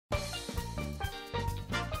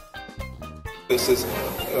This is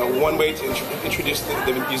one way to introduce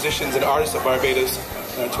the musicians and artists of Barbados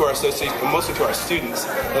to our association, and mostly to our students,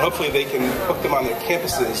 and hopefully they can book them on their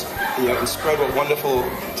campuses, and spread what wonderful,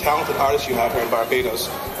 talented artists you have here in Barbados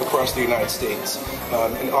across the United States.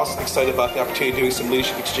 And also excited about the opportunity of doing some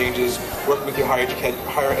leadership exchanges, working with your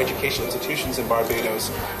higher education institutions in Barbados,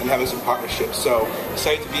 and having some partnerships. So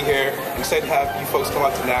excited to be here, excited to have you folks come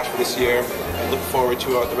out to Nashville this year, and look forward to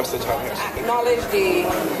the rest of the time here. I acknowledge the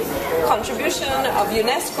contribution of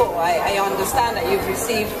UNESCO. I understand that you've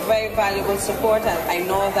received very valuable support, and I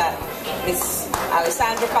know that Ms.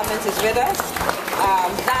 Alessandra Cummins is with us.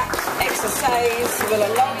 That exercise will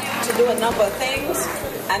allow you to do a number of things,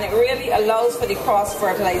 and it really allows for the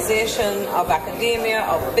cross-fertilization of academia,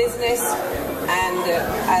 of business, and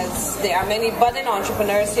as there are many budding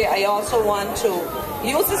entrepreneurs here, I also want to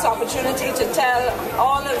use this opportunity to tell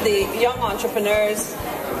all of the young entrepreneurs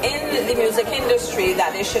in the music industry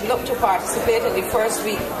that they should look to participate in the first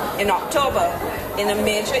week in October in a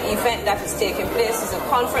major event that is taking place. It's a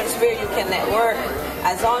conference where you can network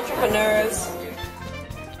as entrepreneurs,